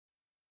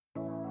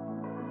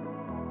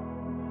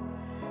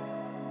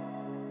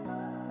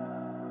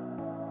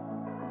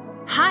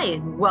Hi,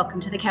 and welcome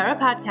to the Kara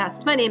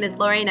Podcast. My name is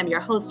Lori, and I'm your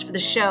host for the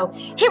show.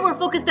 Here we're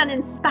focused on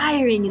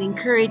inspiring and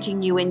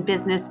encouraging you in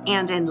business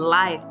and in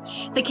life.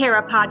 The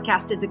Kara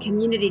Podcast is a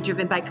community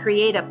driven by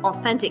creative,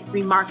 authentic,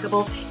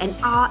 remarkable, and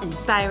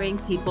awe-inspiring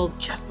people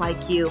just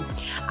like you.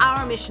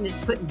 Our mission is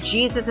to put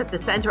Jesus at the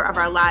center of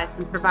our lives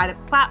and provide a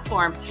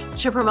platform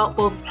to promote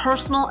both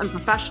personal and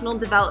professional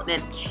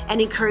development and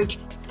encourage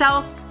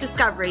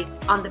self-discovery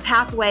on the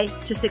pathway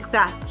to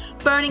success,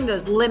 burning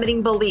those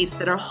limiting beliefs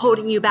that are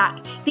holding you back.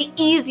 The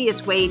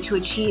easiest way to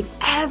achieve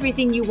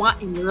everything you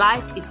want in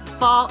life is to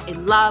fall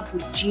in love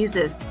with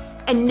Jesus,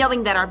 and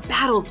knowing that our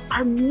battles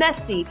are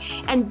messy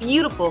and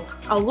beautiful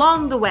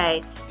along the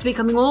way to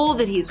becoming all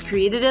that He's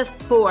created us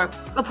for,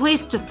 a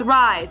place to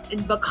thrive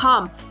and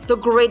become the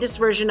greatest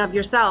version of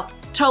yourself.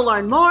 To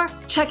learn more,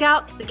 check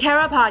out the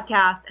Kara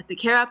Podcast at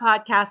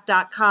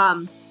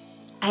thekarapodcast.com.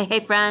 Hey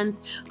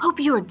friends, hope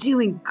you are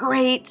doing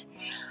great.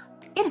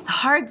 It is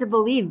hard to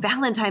believe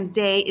Valentine's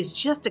Day is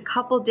just a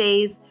couple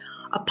days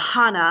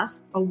upon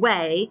us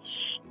away.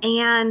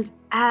 And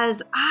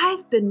as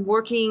I've been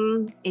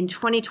working in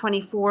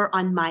 2024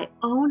 on my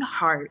own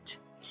heart,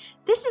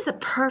 this is a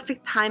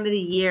perfect time of the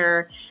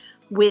year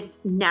with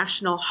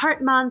National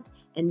Heart Month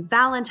and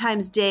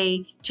Valentine's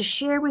Day to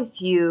share with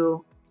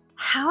you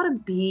how to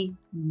be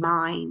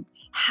mine,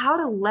 how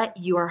to let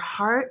your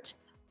heart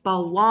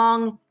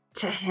belong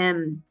to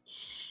Him.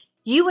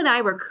 You and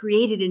I were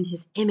created in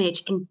His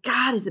image, and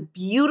God is a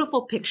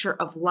beautiful picture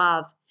of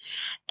love.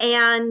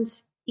 And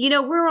you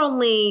know, we're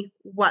only,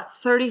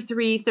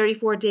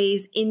 34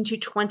 days into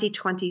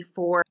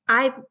 2024.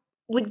 I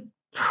would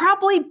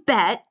probably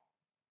bet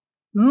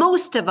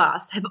most of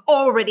us have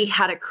already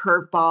had a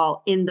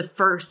curveball in the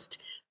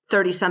first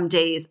 30-some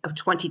days of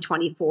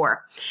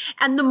 2024.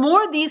 And the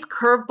more these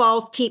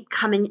curveballs keep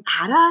coming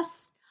at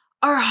us,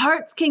 our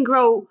hearts can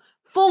grow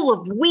full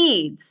of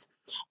weeds.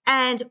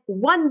 And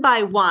one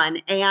by one,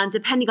 and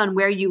depending on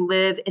where you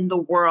live in the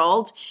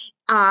world,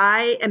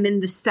 I am in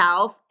the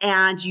South,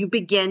 and you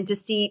begin to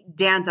see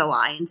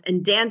dandelions.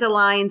 And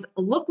dandelions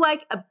look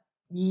like a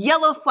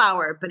yellow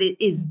flower, but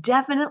it is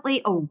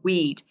definitely a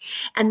weed.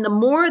 And the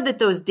more that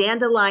those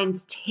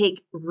dandelions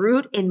take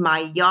root in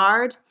my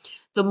yard,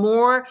 the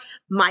more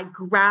my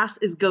grass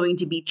is going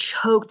to be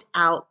choked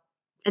out.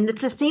 And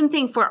it's the same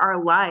thing for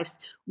our lives.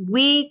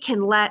 We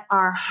can let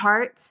our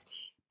hearts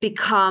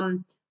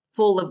become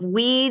full of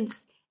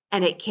weeds,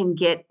 and it can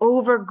get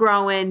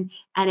overgrown,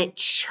 and it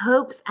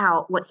chokes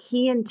out what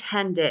He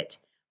intended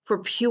for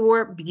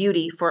pure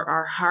beauty for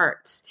our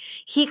hearts.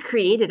 He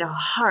created a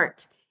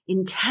heart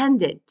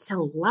intended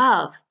to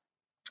love,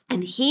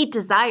 and He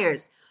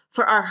desires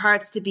for our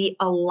hearts to be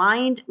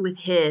aligned with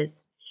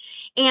His.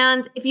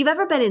 And if you've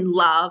ever been in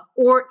love,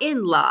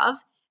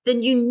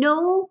 then you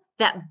know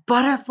that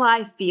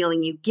butterfly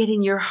feeling you get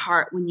in your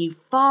heart when you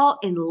fall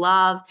in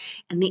love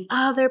and the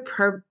other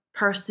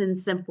person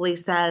simply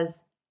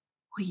says,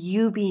 "Will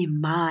you be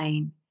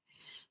mine?"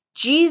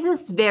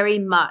 Jesus very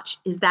much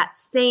is that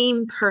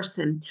same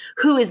person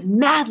who is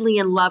madly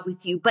in love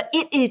with you, but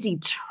it is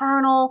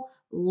eternal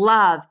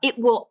love. It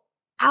will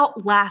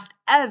outlast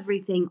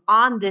everything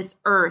on this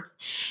earth,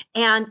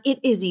 and it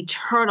is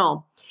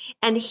eternal.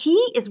 And He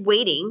is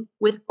waiting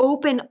with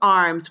open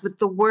arms with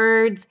the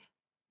words,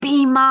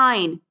 "Be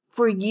mine,"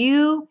 for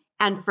you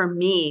and for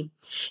me.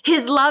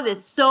 His love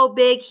is so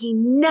big, He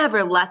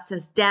never lets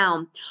us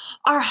down.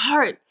 Our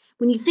heart,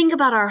 when you think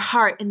about our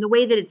heart and the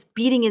way that it's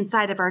beating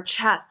inside of our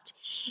chest,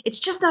 it's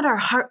just not our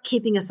heart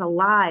keeping us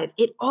alive.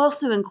 It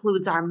also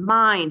includes our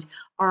mind,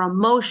 our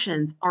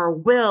emotions, our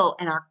will,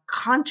 and our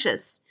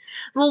conscience.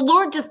 The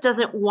Lord just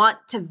doesn't want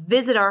to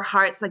visit our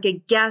hearts like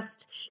a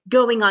guest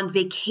going on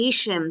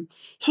vacation.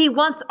 He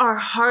wants our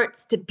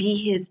hearts to be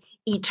His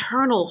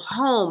eternal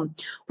home,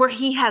 where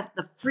He has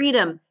the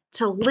freedom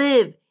to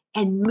live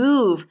and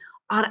move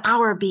on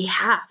our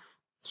behalf.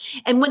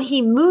 And when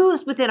He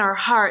moves within our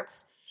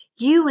hearts,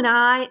 you and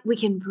I, we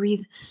can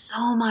breathe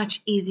so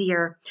much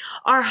easier.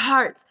 Our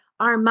hearts,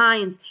 our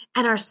minds,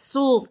 and our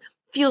souls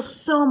feel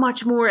so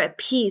much more at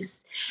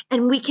peace.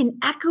 And we can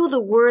echo the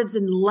words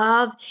in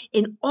love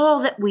in all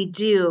that we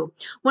do.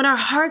 When our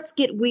hearts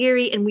get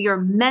weary and we are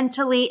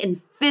mentally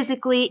and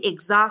physically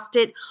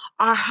exhausted,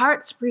 our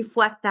hearts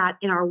reflect that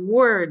in our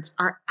words,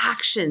 our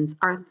actions,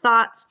 our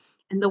thoughts,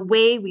 and the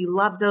way we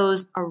love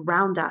those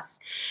around us.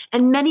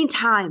 And many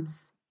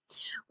times,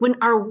 when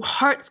our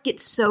hearts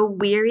get so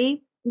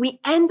weary, we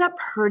end up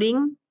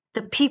hurting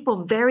the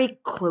people very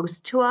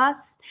close to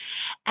us,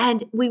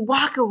 and we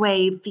walk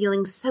away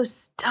feeling so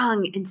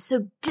stung and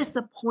so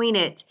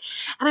disappointed.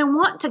 And I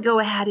want to go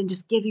ahead and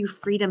just give you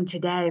freedom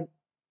today.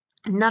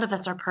 None of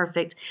us are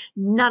perfect.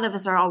 None of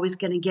us are always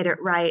going to get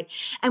it right.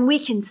 And we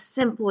can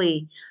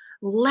simply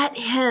let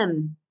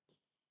Him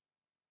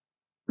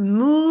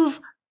move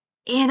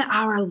in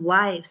our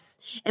lives.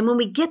 And when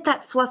we get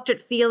that flustered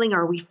feeling,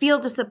 or we feel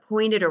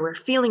disappointed, or we're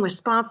feeling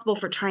responsible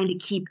for trying to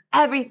keep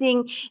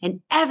everything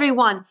and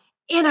everyone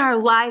in our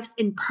lives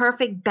in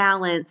perfect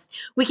balance,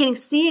 we can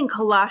see in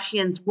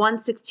Colossians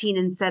 1:16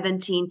 and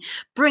 17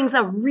 brings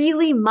a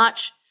really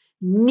much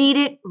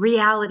needed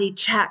reality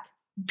check.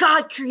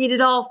 God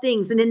created all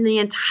things, and in the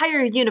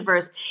entire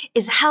universe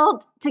is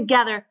held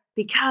together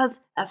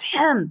because of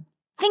him.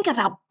 Think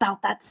about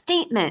that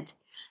statement.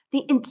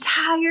 The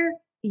entire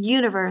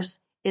universe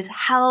is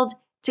held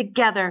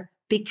together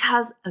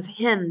because of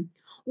him.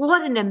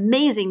 What an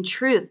amazing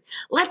truth.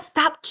 Let's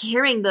stop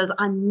carrying those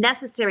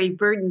unnecessary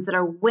burdens that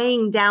are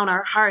weighing down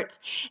our hearts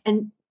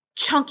and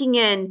chunking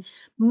in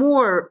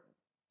more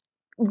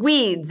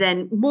weeds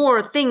and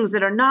more things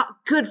that are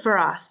not good for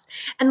us.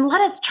 And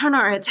let us turn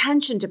our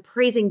attention to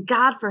praising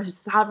God for his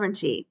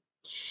sovereignty.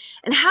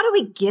 And how do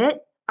we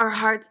get our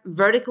hearts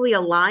vertically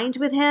aligned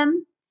with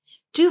him?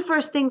 Do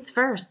first things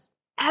first,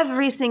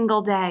 every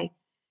single day.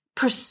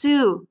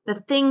 Pursue the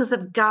things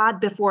of God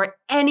before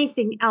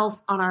anything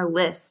else on our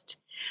list.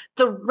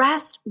 The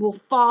rest will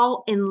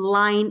fall in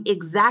line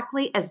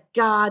exactly as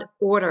God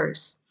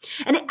orders.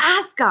 And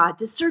ask God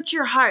to search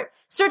your heart.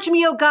 Search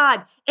me, O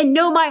God, and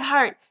know my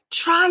heart.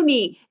 Try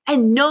me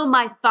and know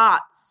my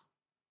thoughts.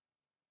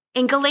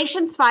 In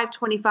Galatians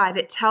 5:25,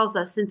 it tells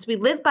us, since we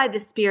live by the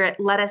Spirit,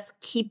 let us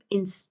keep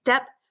in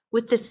step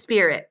with the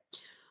Spirit.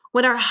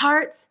 When our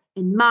hearts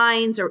and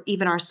minds or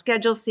even our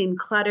schedules seem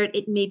cluttered,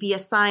 it may be a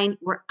sign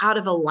we're out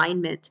of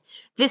alignment.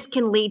 This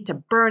can lead to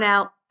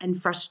burnout and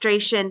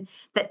frustration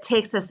that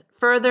takes us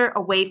further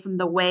away from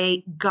the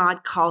way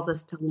God calls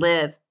us to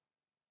live.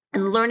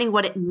 And learning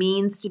what it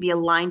means to be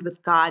aligned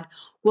with God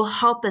will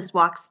help us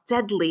walk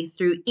steadily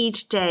through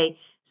each day,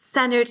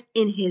 centered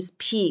in his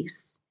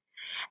peace.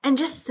 And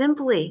just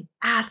simply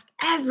ask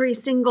every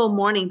single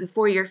morning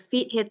before your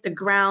feet hit the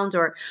ground,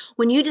 or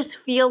when you just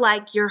feel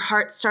like your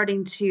heart's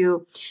starting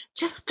to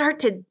just start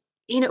to,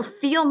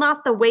 feel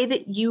not the way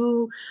that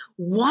you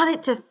want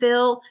it to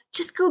feel,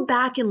 just go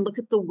back and look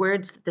at the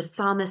words that the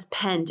psalmist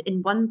penned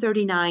in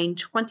 139,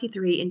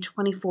 23, and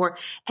 24,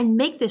 and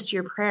make this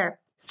your prayer.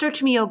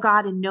 Search me, O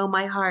God, and know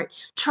my heart.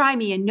 Try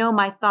me and know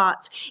my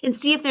thoughts, and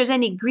see if there's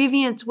any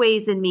grievous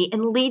ways in me,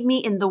 and lead me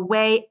in the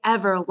way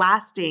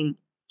everlasting.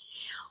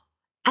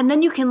 And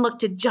then you can look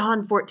to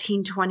John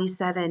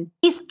 14:27.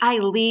 Peace I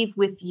leave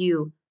with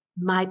you.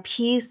 My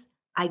peace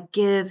I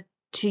give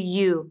to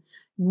you.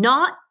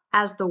 Not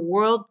as the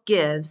world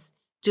gives,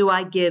 do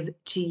I give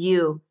to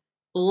you.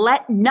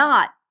 Let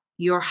not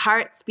your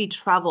hearts be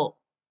troubled.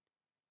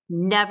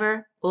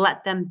 Never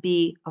let them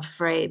be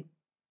afraid.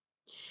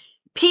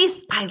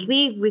 Peace I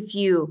leave with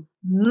you.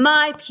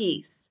 My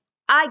peace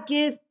I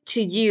give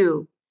to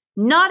you.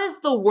 Not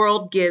as the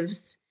world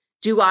gives,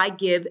 do I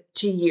give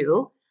to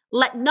you.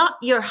 Let not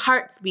your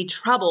hearts be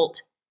troubled,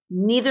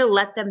 neither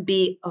let them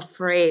be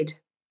afraid.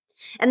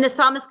 And the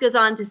psalmist goes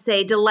on to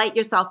say, delight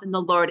yourself in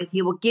the Lord, and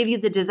he will give you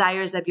the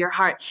desires of your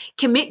heart.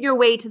 Commit your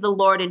way to the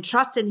Lord and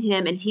trust in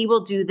him, and he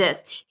will do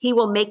this. He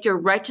will make your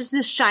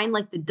righteousness shine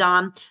like the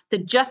dawn, the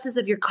justice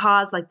of your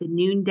cause like the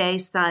noonday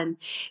sun.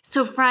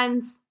 So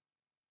friends,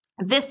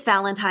 this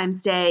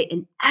Valentine's Day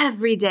and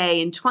every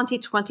day in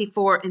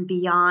 2024 and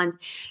beyond,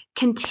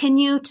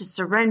 continue to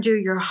surrender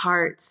your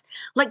hearts.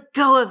 Let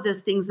go of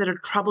those things that are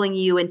troubling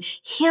you and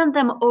hand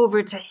them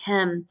over to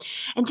him.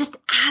 And just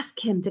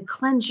ask him to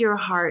cleanse your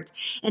heart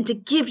and to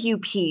give you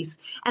peace,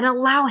 and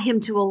allow him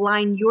to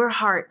align your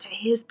heart to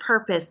his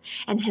purpose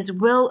and his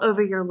will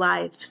over your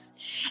lives.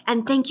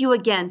 And thank you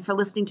again for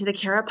listening to the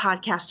Kara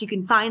Podcast. You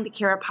can find the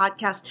Kara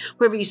Podcast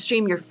wherever you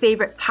stream your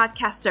favorite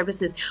podcast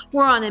services.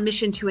 We're on a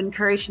mission to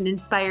encourage and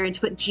inspire and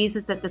to put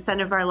Jesus at the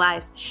center of our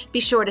lives. Be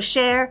sure to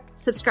share,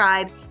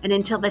 subscribe, and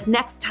until the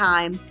next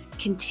time,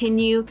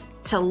 continue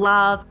to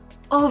love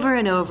over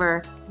and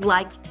over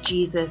like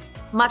Jesus.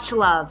 Much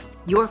love,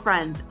 your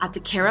friends at the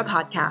Kara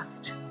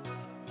Podcast.